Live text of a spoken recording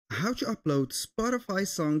how to upload Spotify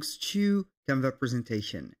songs to Canva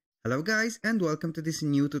Presentation. Hello guys and welcome to this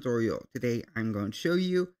new tutorial. Today I'm going to show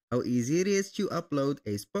you how easy it is to upload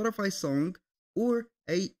a Spotify song or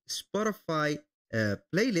a Spotify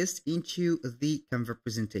playlist into the Canva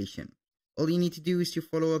Presentation. All you need to do is to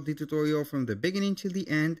follow up the tutorial from the beginning to the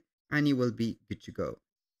end and you will be good to go.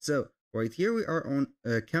 So right here we are on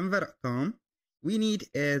canva.com. We need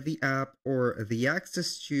the app or the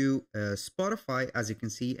access to Spotify, as you can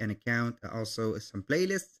see, an account, also some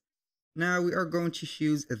playlists. Now we are going to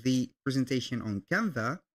choose the presentation on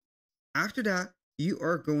Canva. After that, you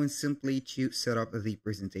are going simply to set up the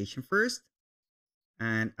presentation first.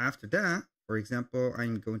 And after that, for example,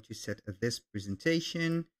 I'm going to set this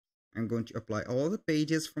presentation. I'm going to apply all the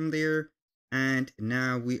pages from there. And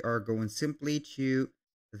now we are going simply to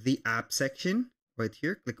the app section right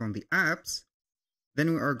here. Click on the apps.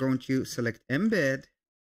 Then we are going to select embed,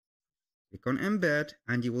 click on embed,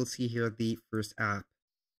 and you will see here the first app.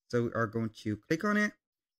 So we are going to click on it.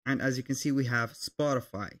 And as you can see, we have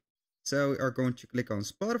Spotify. So we are going to click on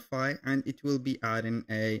Spotify and it will be adding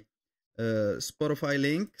a Spotify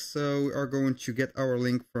link. So we are going to get our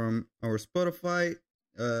link from our Spotify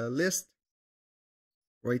list.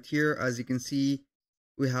 Right here, as you can see,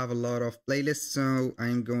 we have a lot of playlists. So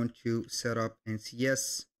I'm going to set up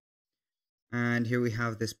NCS. And here we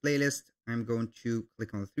have this playlist. I'm going to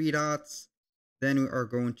click on the three dots. Then we are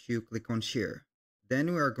going to click on share.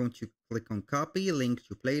 Then we are going to click on copy link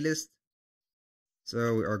to playlist.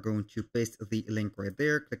 So we are going to paste the link right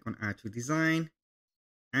there. Click on add to design.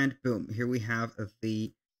 And boom, here we have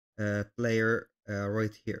the player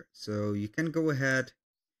right here. So you can go ahead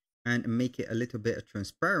and make it a little bit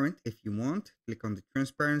transparent if you want. Click on the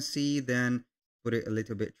transparency, then put it a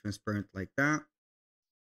little bit transparent like that.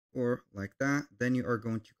 Or like that. Then you are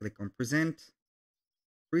going to click on present,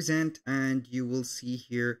 and you will see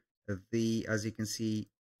here the, as you can see,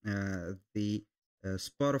 the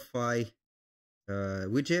Spotify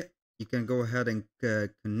widget. You can go ahead and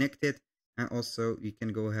connect it, and also you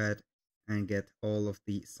can go ahead and get all of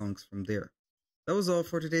the songs from there. That was all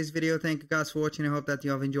for today's video. Thank you guys for watching. I hope that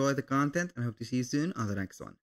you have enjoyed the content and hope to see you soon on the next one.